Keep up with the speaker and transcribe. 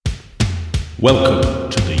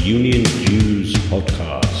Welcome to the Union News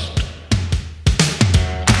Podcast.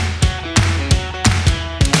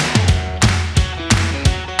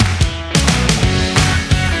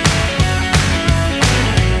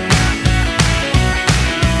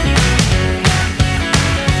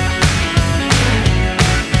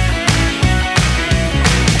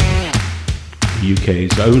 The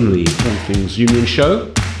UK's only All Things Union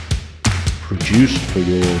show, produced for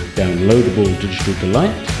your downloadable digital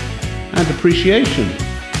delight and appreciation.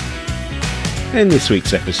 In this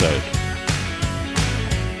week's episode,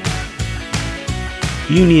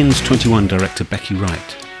 Unions 21 Director Becky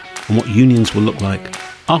Wright on what unions will look like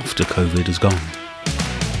after COVID is gone.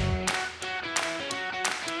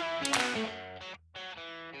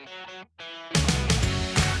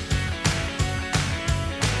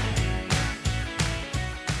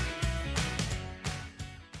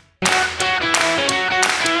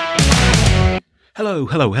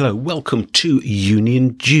 Hello. Welcome to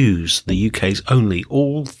Union Jews, the UK's only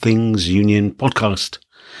all things union podcast.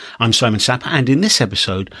 I'm Simon Sapper, and in this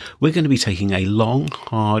episode, we're going to be taking a long,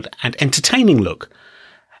 hard, and entertaining look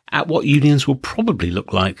at what unions will probably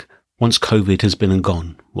look like once COVID has been and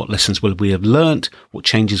gone. What lessons will we have learnt? What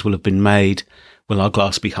changes will have been made? Will our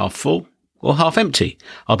glass be half full or half empty?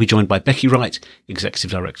 I'll be joined by Becky Wright,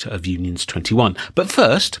 Executive Director of Unions 21. But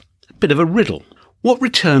first, a bit of a riddle. What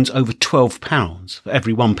returns over £12 for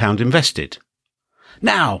every £1 invested?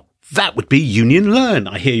 Now, that would be Union Learn,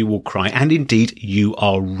 I hear you all cry, and indeed you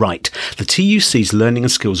are right. The TUC's learning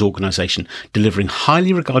and skills organisation, delivering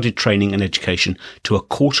highly regarded training and education to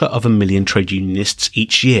 250,000 trade unionists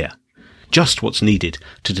each year. Just what's needed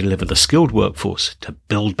to deliver the skilled workforce to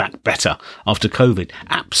build back better after COVID.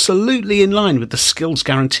 Absolutely in line with the skills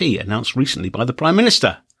guarantee announced recently by the Prime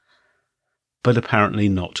Minister. But apparently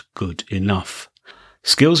not good enough.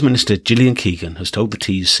 Skills Minister Gillian Keegan has told the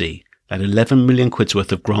TUC that 11 million quid's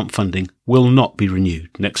worth of grant funding will not be renewed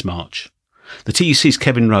next March. The TUC's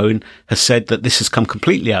Kevin Rowan has said that this has come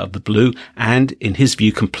completely out of the blue and, in his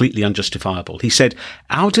view, completely unjustifiable. He said,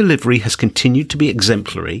 "Our delivery has continued to be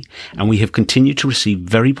exemplary and we have continued to receive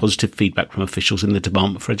very positive feedback from officials in the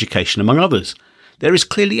Department for Education, among others. There is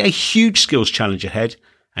clearly a huge skills challenge ahead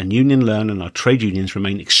and Union Learn and our trade unions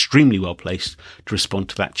remain extremely well placed to respond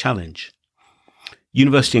to that challenge."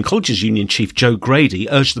 University and Colleges Union Chief Jo Grady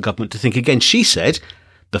urged the government to think again. She said,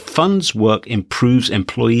 "The fund's work improves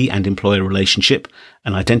employee and employer relationship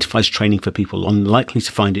and identifies training for people unlikely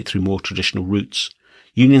to find it through more traditional routes.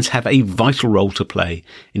 Unions have a vital role to play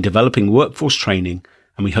in developing workforce training,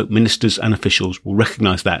 and we hope ministers and officials will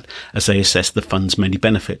recognise that as they assess the fund's many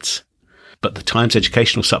benefits." But the Times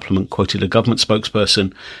Educational Supplement quoted a government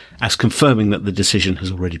spokesperson as confirming that the decision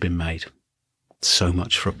has already been made. So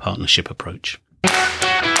much for a partnership approach.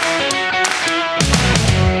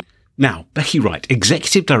 Now, Becky Wright,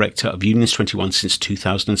 Executive Director of Unions 21 since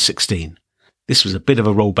 2016. This was a bit of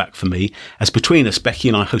a rollback for me, as between us, Becky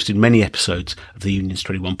and I hosted many episodes of the Unions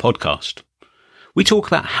 21 podcast. We talk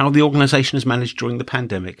about how the organisation has managed during the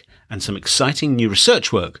pandemic and some exciting new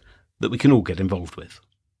research work that we can all get involved with.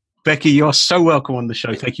 Becky, you're so welcome on the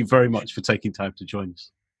show. Thank you very much for taking time to join us.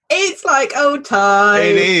 It's like old times.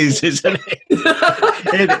 It is, isn't it?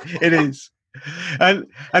 It is. And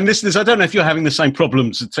listeners, I don't know if you're having the same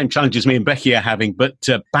problems, the same challenges me and Becky are having, but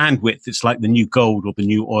bandwidth, it's like the new gold or the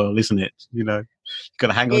new oil, isn't it? You know, you've got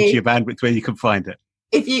to hang on to your bandwidth where you can find it.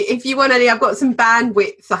 If you want any, I've got some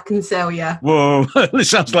bandwidth I can sell you. Whoa, this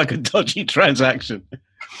sounds like a dodgy transaction.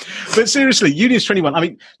 But seriously, Unions 21, I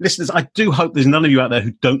mean, listeners, I do hope there's none of you out there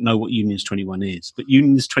who don't know what Unions 21 is. But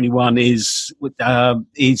Unions 21 is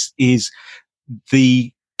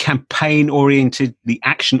the campaign-oriented, the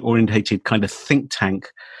action-orientated kind of think tank,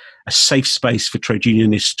 a safe space for trade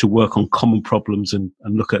unionists to work on common problems and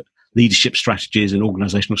look at leadership strategies and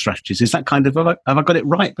organisational strategies. Is that kind of, have I got it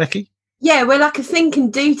right, Becky? Yeah, we're like a think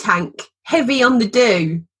and do tank, heavy on the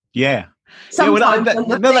do. Yeah.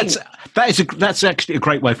 Sometimes that's actually a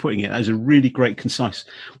great way of putting it. That is a really great, concise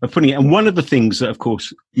way of putting it. And one of the things that, of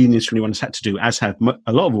course, Unions 21 has had to do, as have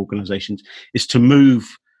a lot of organisations, is to move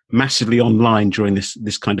massively online during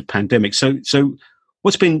this kind of pandemic. So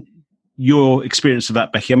what's been your experience of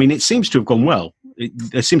that, Becky? I mean, it seems to have gone well.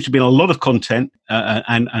 There seems to have been a lot of content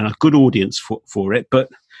and a good audience for it. But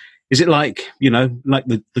is it like, you know, like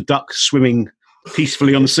the duck swimming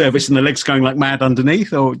peacefully on the surface and the legs going like mad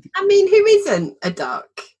underneath? Or I mean, who isn't a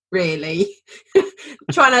duck, really?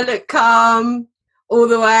 Trying to look calm all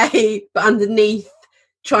the way, but underneath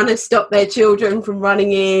trying to stop their children from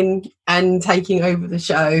running in and taking over the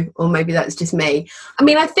show. Or maybe that's just me. I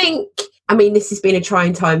mean, this has been a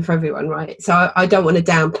trying time for everyone, right? So I don't want to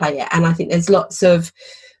downplay it. And I think there's lots of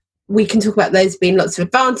we can talk about there's been lots of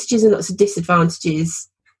advantages and lots of disadvantages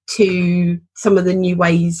to some of the new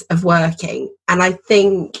ways of working. And I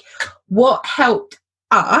think what helped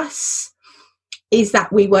us is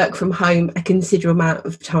that we work from home a considerable amount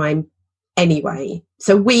of time anyway.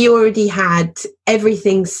 So we already had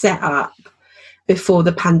everything set up before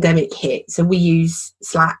the pandemic hit. So we use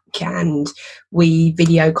Slack and we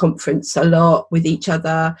video conference a lot with each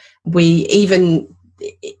other. We even,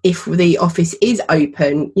 if the office is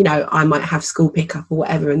open, you know, I might have school pickup or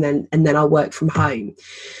whatever, and then I'll work from home.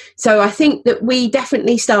 So I think that we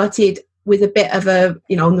definitely started with a bit of a,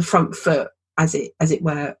 you know, on the front foot, as it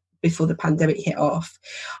were, before the pandemic hit off.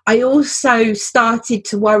 I also started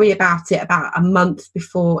to worry about it about a month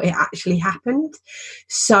before it actually happened.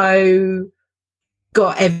 So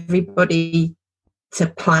got everybody to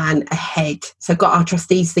plan ahead. So got our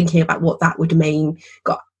trustees thinking about what that would mean,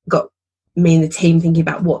 got me and the team thinking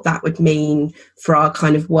about what that would mean for our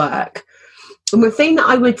kind of work. And the thing that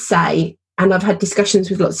I would say, and I've had discussions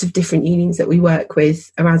with lots of different unions that we work with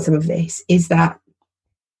around some of this, is that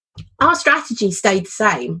our strategy stayed the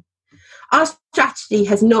same. Our strategy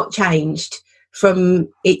has not changed from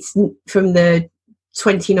the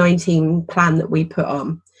 2019 plan that we put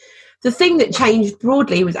on. The thing that changed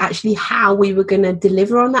broadly was actually how we were going to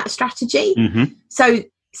deliver on that strategy. Mm-hmm.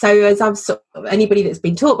 So as I've anybody that's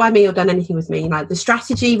been taught by me or done anything with me, like, the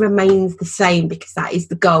strategy remains the same because that is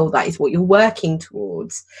the goal, that is what you're working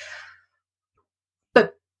towards.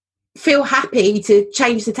 But feel happy to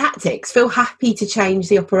change the tactics, feel happy to change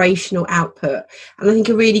the operational output. And I think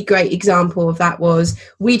a really great example of that was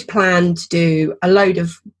we'd planned to do a load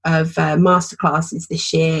of masterclasses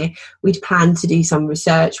this year. We'd planned to do some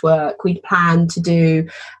research work. We'd planned to do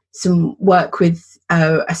some work with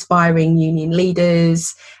aspiring union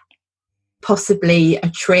leaders, possibly a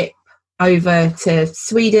trip over to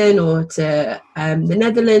Sweden or to the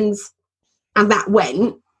Netherlands. And that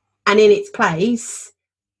went, and in its place,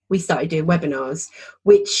 we started doing webinars,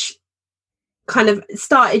 which kind of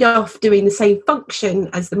started off doing the same function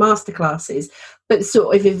as the masterclasses, but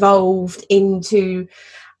sort of evolved into,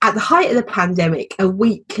 at the height of the pandemic, a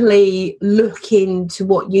weekly look into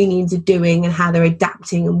what unions are doing and how they're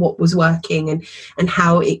adapting and what was working and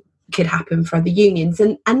how it could happen for other unions.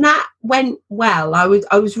 And that went well. I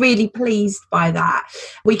was really pleased by that.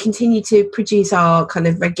 We continued to produce our kind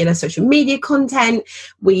of regular social media content.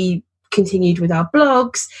 We continued with our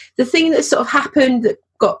blogs. The thing that sort of happened that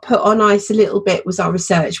got put on ice a little bit was our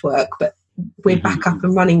research work, but we're back up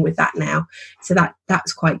and running with that now. So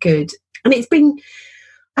that's quite good. And it's been,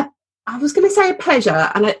 I was going to say a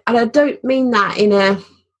pleasure, and I don't mean that in a,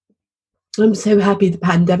 I'm so happy the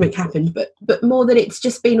pandemic happened, but more that it's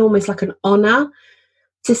just been almost like an honour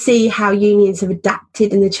to see how unions have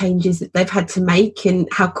adapted and the changes that they've had to make and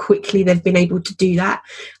how quickly they've been able to do that.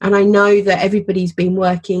 And I know that everybody's been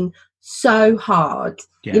working so hard.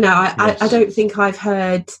 Yeah, you know, I don't think I've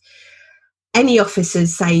heard any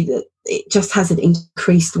officers say that it just hasn't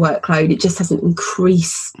increased workload. It just hasn't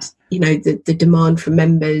increased, you know, the demand from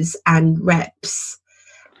members and reps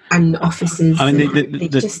and officers. I mean, they've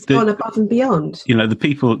just gone above and beyond. You know, the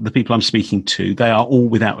people I'm speaking to, they are all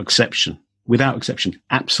without exception,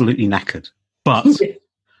 absolutely knackered,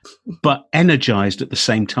 but energized at the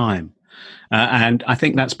same time. And I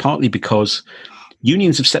think that's partly because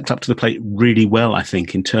unions have stepped up to the plate really well, I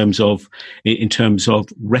think, in terms of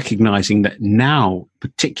recognizing that now,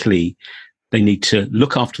 particularly, they need to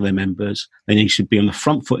look after their members. They need to be on the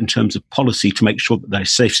front foot in terms of policy to make sure that there are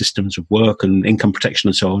safe systems of work and income protection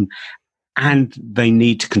and so on. And they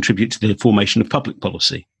need to contribute to the formation of public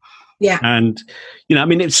policy. Yeah. And, you know, I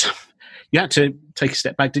mean, you had to take a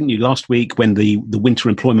step back, didn't you? Last week, when the winter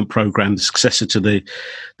employment program, the successor to the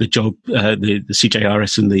job, the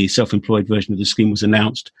CJRS and the self-employed version of the scheme was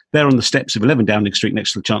announced, there on the steps of 11 Downing Street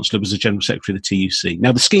next to the Chancellor was the General Secretary of the TUC.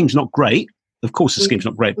 Now, the scheme's not great. Of course, the scheme's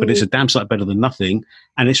not great, but it's a damn sight better than nothing.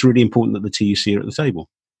 And it's really important that the TUC are at the table.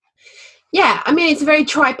 Yeah, I mean, it's a very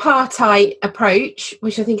tripartite approach,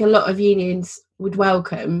 which I think a lot of unions would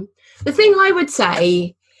welcome. The thing I would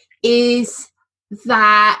say is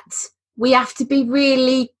that we have to be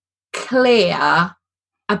really clear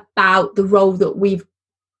about the role that we've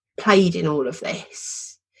played in all of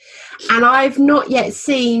this. And I've not yet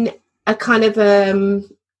seen a kind of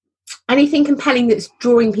anything compelling that's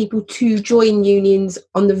drawing people to join unions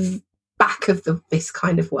on the back of this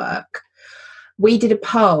kind of work. We did a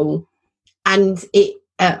poll and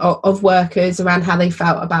of workers around how they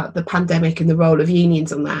felt about the pandemic and the role of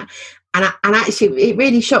unions on that. And actually, it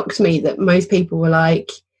really shocked me that most people were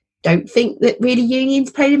like, don't think that really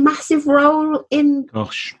unions played a massive role in.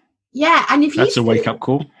 Gosh. Yeah, and if that's a wake-up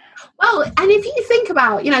call. Well, and if you think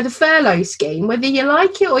about, the furlough scheme, whether you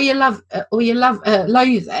like it or you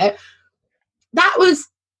loathe it,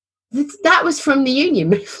 that was from the union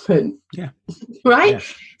movement. Yeah. Right? Yeah.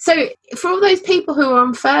 So for all those people who are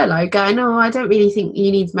on furlough going, oh, I don't really think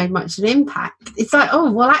unions made much of an impact. It's like,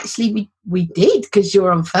 oh, well, actually we did, because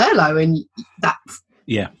you're on furlough and that's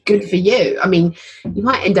good for you. I mean, you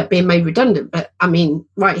might end up being made redundant, but I mean,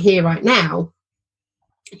 right here, right now,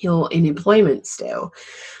 you're in employment still.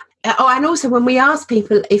 And also when we asked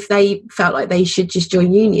people if they felt like they should just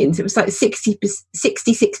join unions, it was like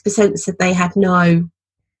 66% said they had no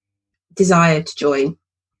desire to join.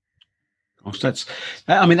 Gosh, that's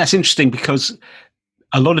interesting, because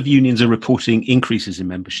a lot of unions are reporting increases in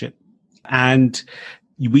membership, and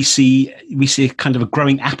we see a kind of a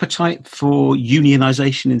growing appetite for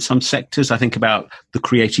unionization in some sectors. I think about the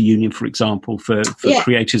Creator Union, for example, for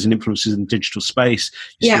creators and influencers in the digital space.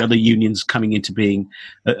 You see other unions coming into being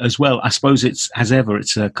as well. I suppose it's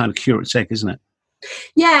a kind of curate's egg, isn't it?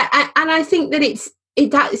 Yeah, and I think that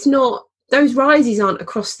it's not, those rises aren't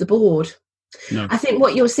across the board. No. I think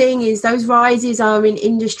what you're seeing is those rises are in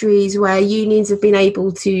industries where unions have been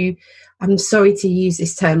able to, I'm sorry to use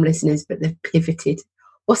this term, listeners, but they've pivoted.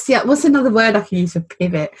 What's another word I can use for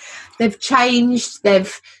pivot? They've changed.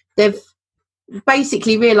 They've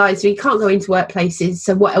basically realised we can't go into workplaces.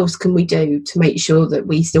 So what else can we do to make sure that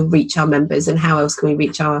we still reach our members, and how else can we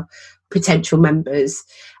reach our potential members?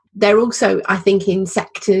 They're also, I think, in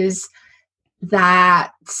sectors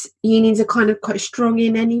that unions are kind of quite strong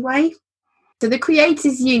in anyway. So the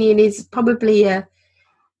Creators Union is probably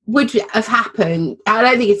would have happened. I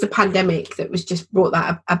don't think it's the pandemic that was just brought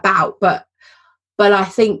that about, but I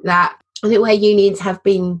think where unions have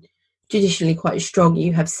been traditionally quite strong,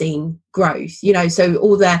 you have seen growth. So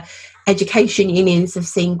all the education unions have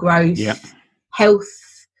seen growth. Yeah. Health,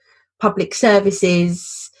 public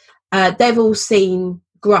services, they've all seen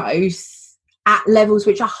growth at levels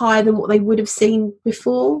which are higher than what they would have seen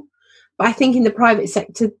before. But I think in the private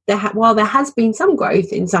sector, while there has been some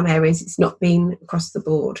growth in some areas, it's not been across the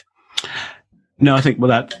board. No, I think,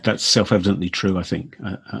 that's self-evidently true. I think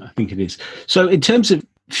it is. So in terms of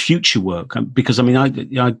future work, because I mean,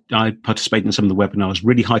 I participate in some of the webinars,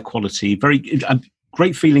 really high quality, very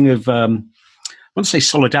great feeling of, I want to say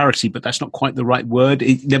solidarity, but that's not quite the right word.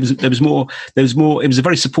 There was more. It was a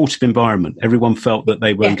very supportive environment. Everyone felt that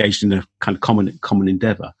they were engaged in a kind of common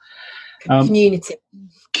endeavour. Community.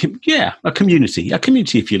 A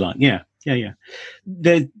community, if you like. Yeah.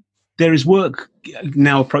 There is work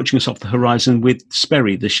now approaching us off the horizon with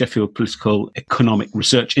SPERI, the Sheffield Political Economic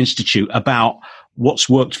Research Institute, about what's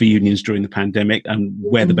worked for unions during the pandemic and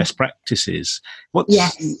where the best practice is. What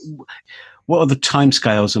are the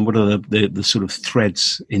timescales and what are the sort of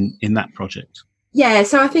threads in that project? Yeah,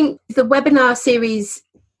 so I think the webinar series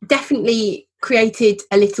definitely created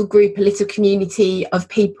a little group, a little community of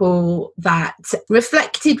people that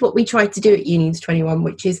reflected what we tried to do at Unions 21,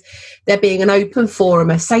 which is there being an open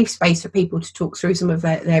forum, a safe space for people to talk through some of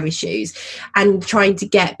their issues, and trying to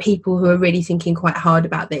get people who are really thinking quite hard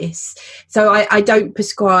about this. So I don't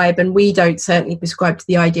prescribe, and we don't certainly prescribe to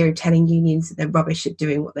the idea of telling unions that they're rubbish at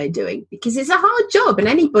doing what they're doing, because it's a hard job, and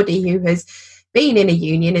anybody who has been in a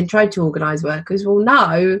union and tried to organise workers will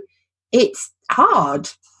know it's hard.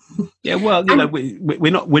 Yeah, well,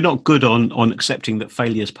 we're not good on accepting that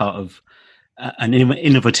failure is part of an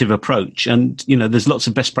innovative approach, and there's lots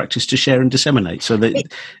of best practice to share and disseminate. So that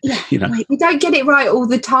we don't get it right all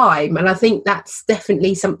the time, and I think that's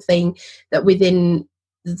definitely something that within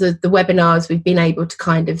the webinars we've been able to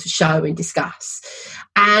kind of show and discuss,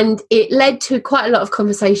 and it led to quite a lot of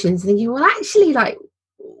conversations. Thinking, well, actually,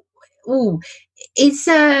 is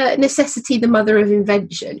necessity the mother of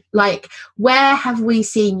invention? Like, where have we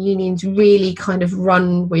seen unions really kind of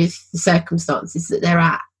run with the circumstances that they're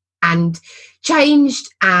at and changed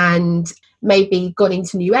and maybe gone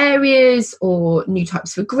into new areas or new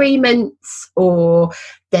types of agreements, or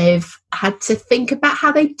they've had to think about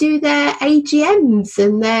how they do their AGMs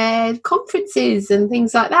and their conferences and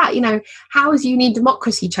things like that? How has union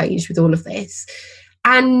democracy changed with all of this?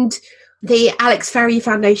 And the Alex Ferry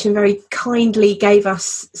Foundation very kindly gave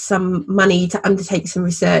us some money to undertake some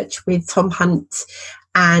research with Tom Hunt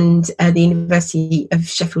and the University of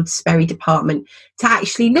Sheffield SPERI department to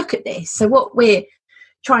actually look at this. So what we're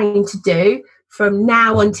trying to do from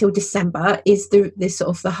now until December is this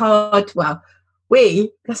sort of the hard, I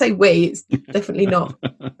say we, it's definitely not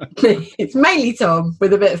me. It's mainly Tom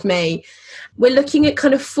with a bit of me. We're looking at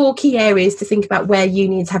kind of 4 key areas to think about where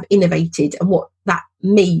unions have innovated and what that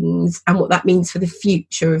means and what that means for the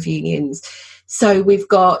future of unions. So we've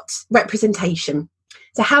got representation.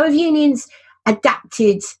 So how have unions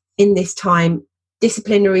adapted in this time?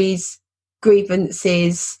 Disciplinaries,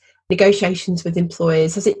 grievances, negotiations with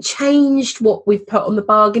employers. Has it changed what we've put on the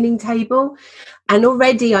bargaining table? And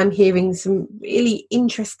already I'm hearing some really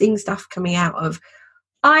interesting stuff coming out of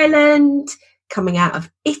Ireland, coming out of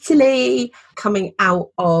Italy, coming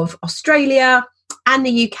out of Australia and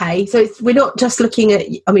the UK. So we're not just looking at,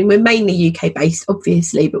 I mean, we're mainly UK based,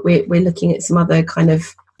 obviously, but we're looking at some other kind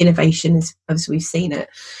of innovations as we've seen it.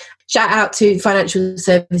 Shout out to Financial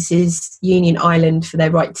Services Union Ireland for their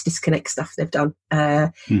right to disconnect stuff they've done.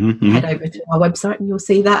 Head over to our website and you'll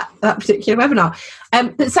see that particular webinar.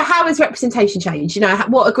 But so how has representation changed? You know,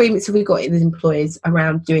 what agreements have we got with employers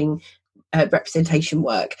around doing representation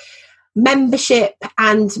work? Membership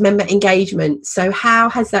and member engagement. So how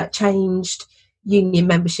has that changed union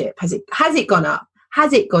membership? Has it gone up?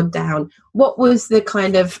 Has it gone down? What was the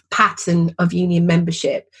kind of pattern of union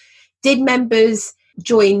membership? Did members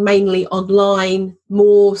join mainly online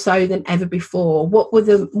more so than ever before? What were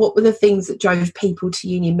the things that drove people to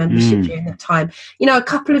union membership during that time? You know, a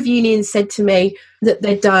couple of unions said to me that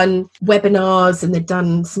they'd done webinars and they'd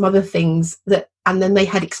done some other things that, and then they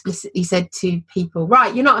had explicitly said to people,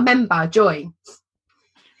 right, you're not a member, join.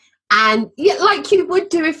 And yeah, like you would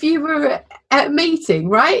do if you were at a meeting,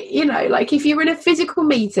 right? You know, like if you were in a physical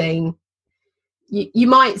meeting, you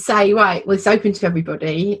might say, right, well, it's open to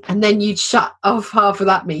everybody. And then you'd shut off half of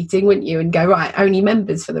that meeting, wouldn't you? And go, right, only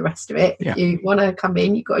members for the rest of it. Yeah. If you want to come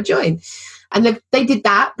in, you've got to join. And they did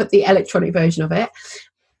that, but the electronic version of it.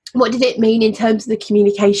 What did it mean in terms of the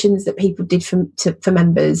communications that people did for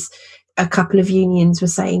members? A couple of unions were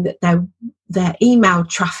saying that their email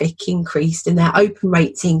traffic increased and their open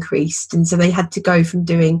rates increased. And so they had to go from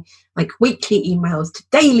doing like weekly emails to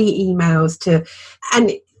daily emails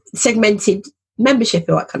and segmented membership,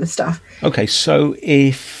 all that kind of stuff. Okay, so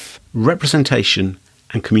if representation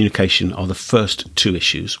and communication are the first two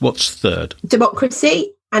issues, what's third?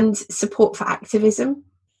 Democracy and support for activism.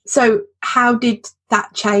 So how did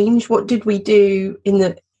that change? What did we do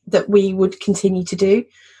that we would continue to do?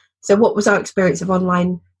 So what was our experience of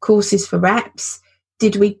online courses for reps?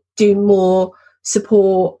 Did we do more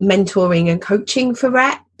support, mentoring and coaching for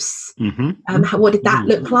reps? What did that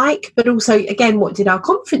look like? But also, again, what did our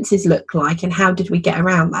conferences look like and how did we get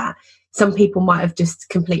around that? Some people might have just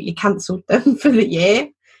completely cancelled them for the year.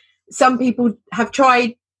 Some people have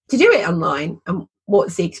tried to do it online. And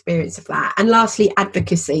what's the experience of that? And lastly,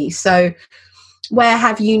 advocacy. So where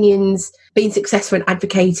have unions been successful in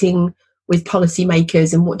advocating with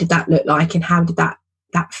policymakers and what did that look like and how did that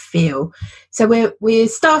feel? So we're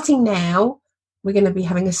starting now. We're going to be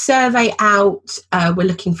having a survey out. We're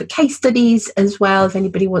looking for case studies as well, if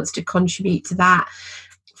anybody wants to contribute to that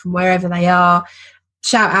from wherever they are.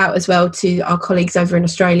 Shout out as well to our colleagues over in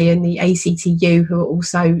Australia and the ACTU who are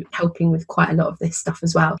also helping with quite a lot of this stuff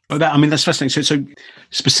as well. Oh, that's fascinating. So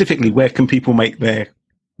specifically, where can people make their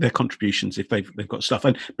contributions if they've got stuff?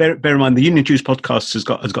 And bear in mind, the Union Jews podcast has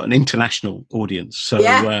got an international audience. So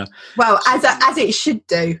yeah. Well, as it should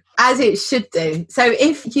do. So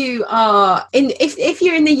if you are if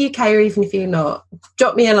you're in the UK or even if you're not,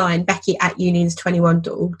 drop me a line,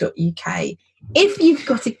 becky@unions21.org.uk. If you've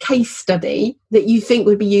got a case study that you think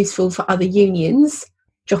would be useful for other unions,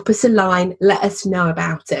 drop us a line, let us know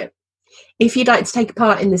about it. If you'd like to take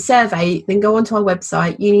part in the survey, then go onto our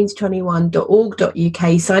website,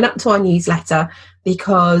 unions21.org.uk, sign up to our newsletter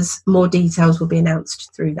because more details will be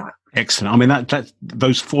announced through that. Excellent. I mean, that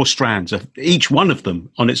those four strands, each one of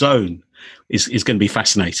them on its own is going to be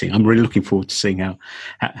fascinating. I'm really looking forward to seeing how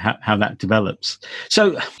that develops.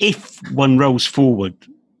 So if one rolls forward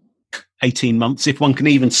 18 months, if one can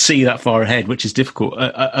even see that far ahead, which is difficult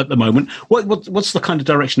at the moment, what's the kind of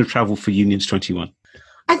direction of travel for Unions 21?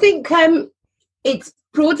 I think it's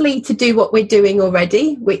broadly to do what we're doing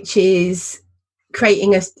already, which is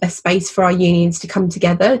creating a space for our unions to come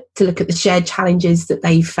together, to look at the shared challenges that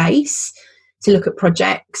they face, to look at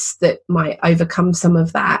projects that might overcome some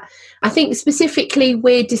of that. I think specifically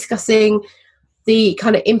we're discussing the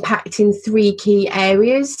kind of impact in three key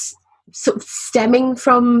areas, sort of stemming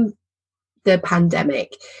from the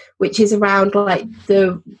pandemic, which is around like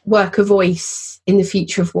the worker voice in the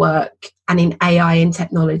future of work and in AI and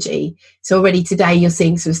technology. So already today you're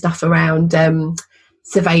seeing some stuff around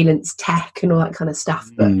surveillance tech and all that kind of stuff.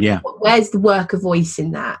 But where's the worker voice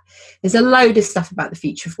in that? There's a load of stuff about the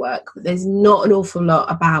future of work, but there's not an awful lot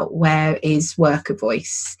about where is worker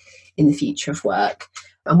voice in the future of work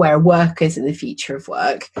and where are workers in the future of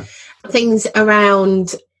work. Things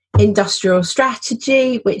around industrial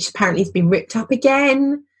strategy, which apparently has been ripped up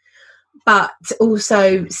again, but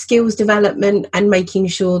also skills development and making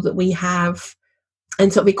sure that we have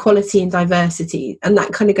and sort of equality and diversity. And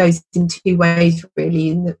that kind of goes in two ways, really.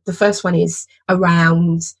 And the first one is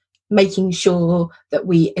around making sure that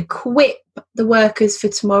we equip the workers for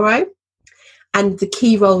tomorrow and the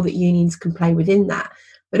key role that unions can play within that.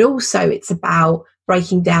 But also it's about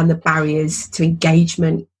breaking down the barriers to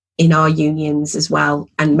engagement in our unions as well,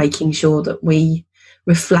 and making sure that we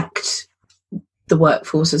reflect the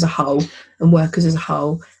workforce as a whole and workers as a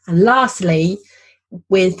whole. And lastly,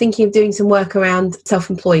 we're thinking of doing some work around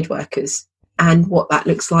self-employed workers and what that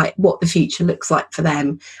looks like, what the future looks like for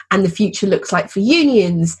them, and the future looks like for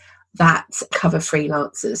unions that cover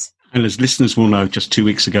freelancers. And as listeners will know, just 2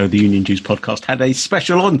 weeks ago, the Union Jews podcast had a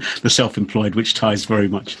special on the self-employed, which ties very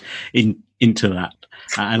much into that.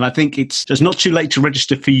 And I think it's not too late to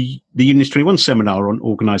register for the Unions 21 seminar on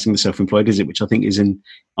organising the self-employed, is it? Which I think is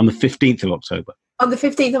on the 15th of October. On the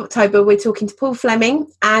 15th of October, we're talking to Paul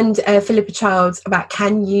Fleming and Philippa Childs about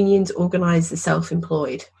can unions organise the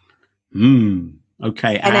self-employed.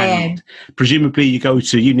 Okay. NAM. And presumably you go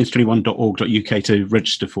to unions21.org.uk to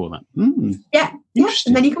register for that. Yeah,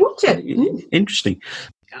 and then you can watch it. Interesting.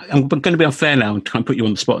 I'm going to be unfair now and try and put you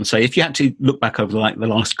on the spot and say, if you had to look back over the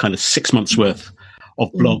last kind of 6 months worth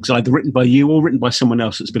of blogs, either written by you or written by someone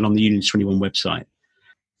else that's been on the Unions 21 website,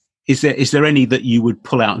 is there any that you would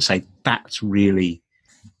pull out and say that's really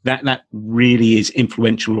that really is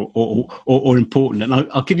influential or important? And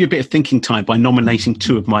I'll give you a bit of thinking time by nominating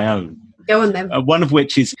two of my own. Go on then. One of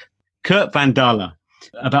which is Kurt Van Dalen,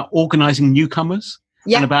 about organising newcomers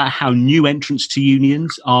and about how new entrants to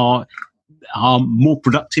unions are more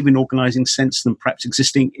productive in organising sense than perhaps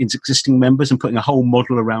existing members, and putting a whole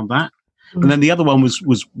model around that. And then the other one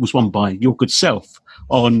was one by your good self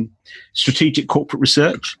on strategic corporate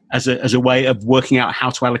research as a way of working out how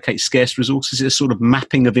to allocate scarce resources. It's a sort of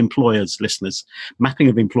mapping of employers, listeners,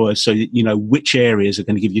 so that you know which areas are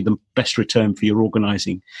going to give you the best return for your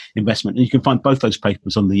organising investment. And you can find both those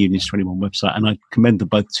papers on the Unions 21 website, and I commend them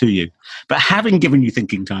both to you. But having given you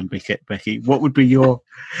thinking time, Becky, what would be your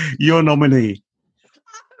nominee?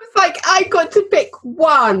 Like, I got to pick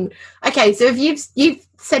one. Okay, so if you've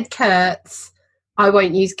said Kurt's, I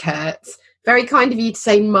won't use Kurt's. Very kind of you to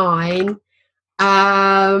say mine.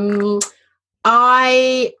 I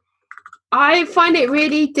find it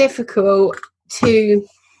really difficult to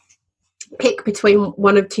pick between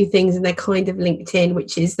one of two things, and they're kind of linked in,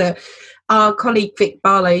 which is that our colleague Vic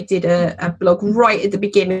Barlow did a blog right at the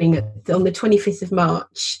beginning on the 25th of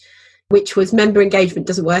March, which was Member Engagement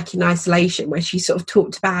Doesn't Work in Isolation, where she sort of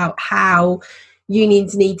talked about how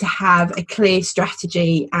unions need to have a clear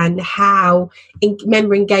strategy and how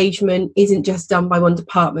member engagement isn't just done by one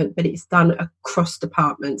department, but it's done across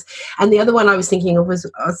departments. And the other one I was thinking of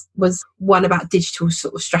was one about digital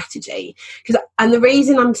sort of strategy. And the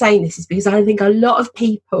reason I'm saying this is because I think a lot of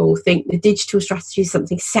people think the digital strategy is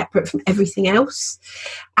something separate from everything else.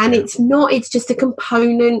 And it's not, it's just a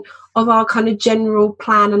component of our kind of general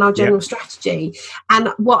plan and our general strategy. And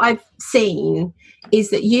what I've seen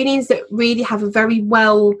is that unions that really have a very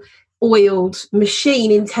well-oiled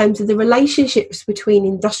machine in terms of the relationships between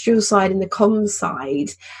industrial side and the comms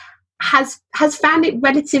side has found it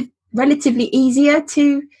relatively easier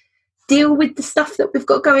to deal with the stuff that we've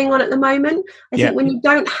got going on at the moment. I think when you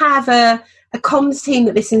don't have a comms team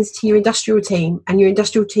that listens to your industrial team and your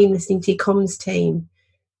industrial team listening to your comms team,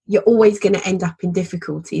 you're always going to end up in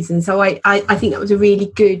difficulties. And so I think that was a really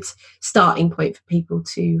good starting point for people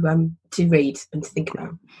to read and to think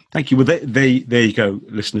about. Thank you. Well, there you go,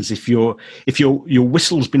 listeners. If your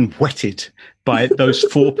whistle's been wetted by those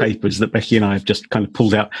four papers that Becky and I have just kind of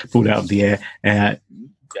pulled out of the air,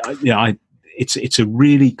 it's a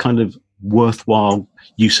really kind of worthwhile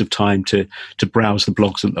use of time to browse the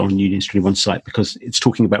blogs that are on Unions 21 site, because it's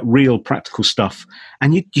talking about real practical stuff,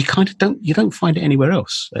 and you kind of don't find it anywhere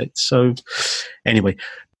else. So anyway,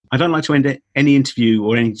 I don't like to end any interview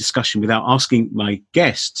or any discussion without asking my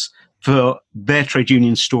guests for their trade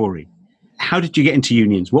union story. How did you get into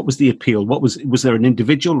unions? What was the appeal? Was there an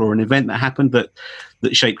individual or an event that happened that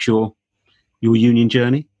shaped your union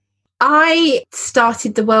journey? I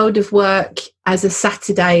started the world of work as a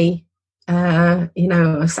Saturday, while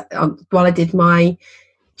I did my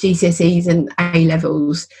GCSEs and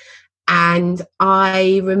A-levels. And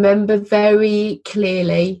I remember very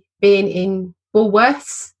clearly being in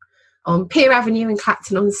Woolworths on Pier Avenue in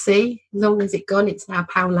Clacton-on-Sea. Long as it gone, it's now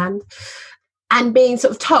Poundland. And being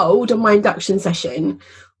sort of told on my induction session,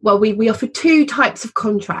 well, we offer two types of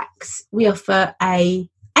contracts. We offer a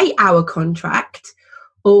 8-hour contract,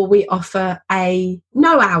 or we offer a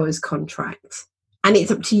no hours contract. And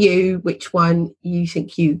it's up to you which one you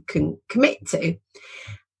think you can commit to.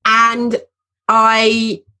 And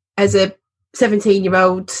I, as a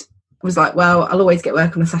 17-year-old was like, well, I'll always get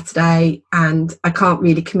work on a Saturday and I can't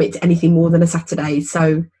really commit to anything more than a Saturday.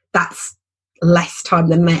 So that's less time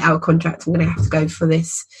than an 8-hour contract. I'm going to have to go for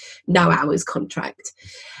this no hours contract.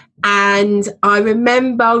 And I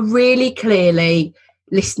remember really clearly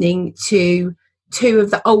listening to two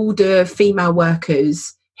of the older female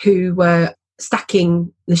workers who were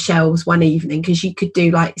stacking the shelves one evening, because you could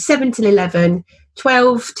do like 7 till 11,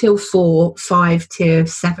 12 till 4, 5 till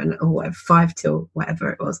 7, or whatever, 5 till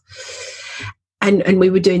whatever it was. And we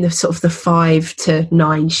were doing the sort of the 5 to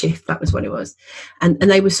 9 shift. That was what it was. And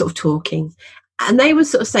they were sort of talking, and they were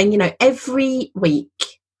sort of saying, you know, every week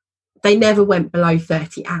they never went below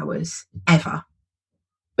 30 hours ever.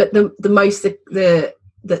 But the most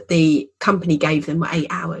that the company gave them were 8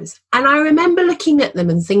 hours. And I remember looking at them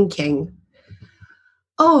and thinking,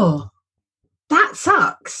 oh, that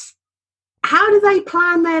sucks. How do they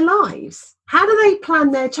plan their lives? How do they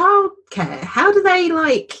plan their childcare? How do they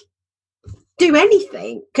do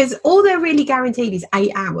anything? Because all they're really guaranteed is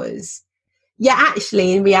 8 hours. Yeah,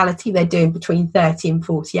 actually, in reality, they're doing between 30 and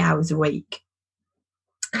 40 hours a week.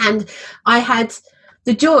 And I had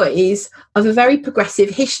the joys of a very progressive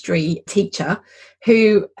history teacher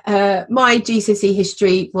who, my GCSE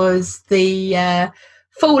history was the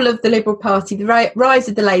fall of the Liberal Party, the rise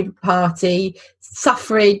of the Labour Party,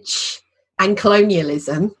 suffrage and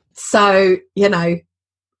colonialism. So, you know,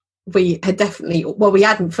 we had definitely, well, we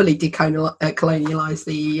hadn't fully decolonialised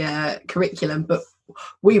the curriculum, but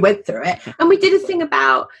we went through it. And we did a thing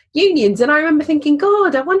about unions. And I remember thinking,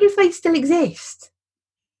 God, I wonder if they still exist.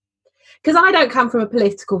 Because I don't come from a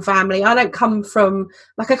political family. I come from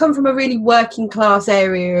a really working class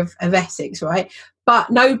area of Essex, right?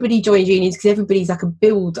 But nobody joins unions because everybody's like a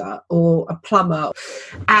builder or a plumber.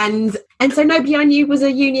 And so nobody I knew was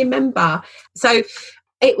a union member. So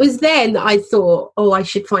it was then that I thought, oh, I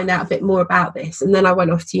should find out a bit more about this. And then I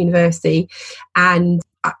went off to university, and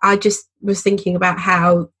I just was thinking about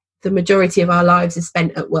how the majority of our lives are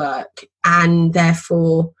spent at work, and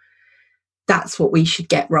therefore that's what we should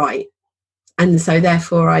get right. And so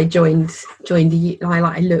therefore I I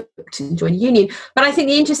looked and joined a union. But I think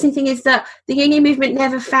the interesting thing is that the union movement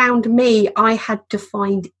never found me. I had to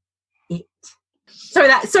find it.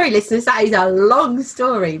 Sorry, listeners, that is a long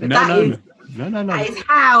story, but that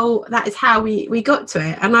is how we got to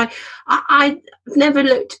it. And I never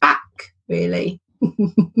looked back, really.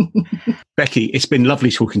 Becky, it's been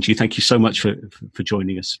lovely talking to you. Thank you so much for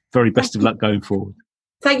joining us. Very best of luck going forward.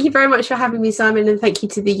 Thank you very much for having me, Simon, and thank you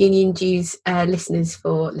to the Union Jews listeners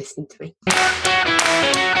for listening to me.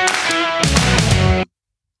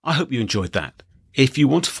 I hope you enjoyed that. If you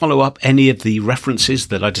want to follow up any of the references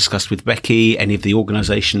that I discussed with Becky, any of the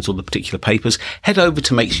organisations or the particular papers, head over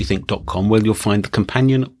to makesyouthink.com, where you'll find the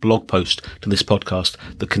companion blog post to this podcast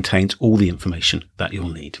that contains all the information that you'll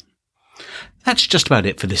need. That's just about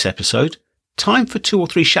it for this episode. Time for 2 or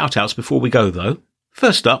 3 shout-outs before we go, though.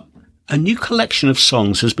 First up, a new collection of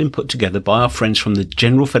songs has been put together by our friends from the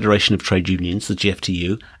General Federation of Trade Unions, the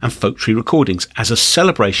GFTU, and Folk Tree Recordings as a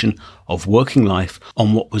celebration of working life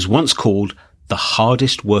on what was once called the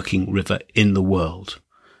hardest working river in the world.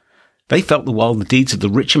 They felt that while the deeds of the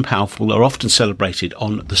rich and powerful are often celebrated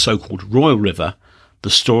on the so-called Royal River, the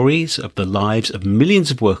stories of the lives of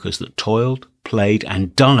millions of workers that toiled, played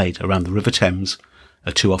and died around the River Thames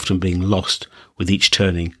are too often being lost with each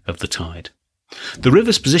turning of the tide. The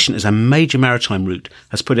river's position as a major maritime route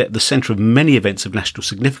has put it at the centre of many events of national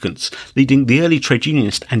significance, leading the early trade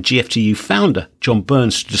unionist and GFTU founder, John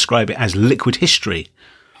Burns, to describe it as liquid history.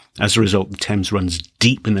 As a result, the Thames runs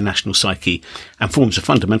deep in the national psyche and forms a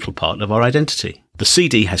fundamental part of our identity. The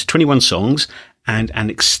CD has 21 songs and an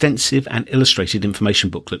extensive and illustrated information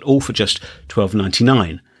booklet, all for just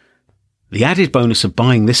 $12.99. The added bonus of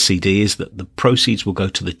buying this CD is that the proceeds will go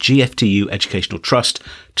to the GFTU Educational Trust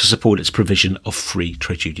to support its provision of free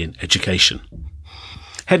trade union education.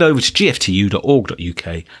 Head over to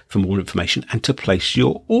gftu.org.uk for more information and to place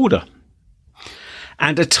your order.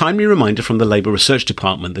 And a timely reminder from the Labour Research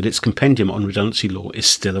Department that its compendium on redundancy law is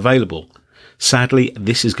still available. Sadly,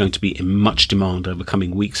 this is going to be in much demand over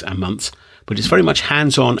coming weeks and months, but it's very much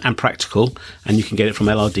hands-on and practical, and you can get it from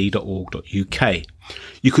lrd.org.uk.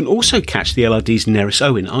 You can also catch the LRD's Nerys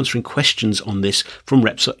Owen answering questions on this from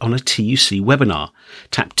reps on a TUC webinar.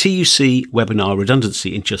 Tap TUC webinar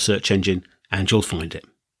redundancy into your search engine and you'll find it.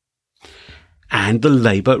 And the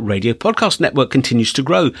Labour Radio Podcast Network continues to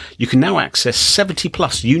grow. You can now access 70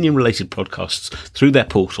 plus union-related podcasts through their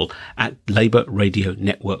portal at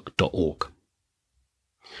labourradionetwork.org.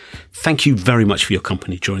 Thank you very much for your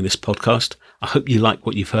company during this podcast. I hope you like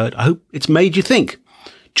what you've heard. I hope it's made you think.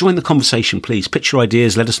 Join the conversation, please. Pitch your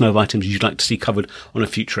ideas. Let us know of items you'd like to see covered on a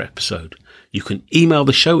future episode. You can email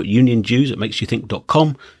the show at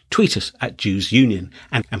unionjews@makesyouthink.com, tweet us at JewsUnion,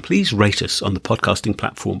 and please rate us on the podcasting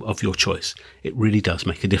platform of your choice. It really does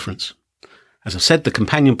make a difference. As I've said, the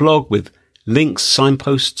companion blog with links,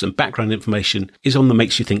 signposts and background information is on the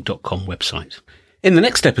makesyouthink.com website. In the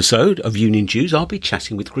next episode of Union Jews, I'll be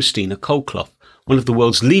chatting with Christina Coldclough, one of the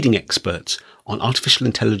world's leading experts on artificial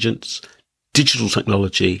intelligence, digital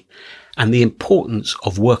technology, and the importance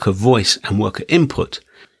of worker voice and worker input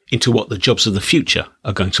into what the jobs of the future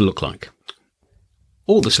are going to look like.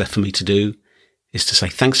 All that's left for me to do is to say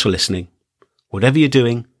thanks for listening. Whatever you're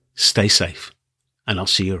doing, stay safe, and I'll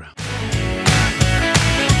see you around.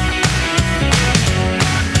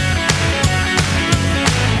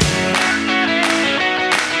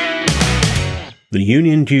 The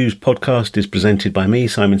Union Jews podcast is presented by me,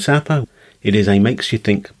 Simon Sapper. It is a Makes You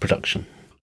Think production.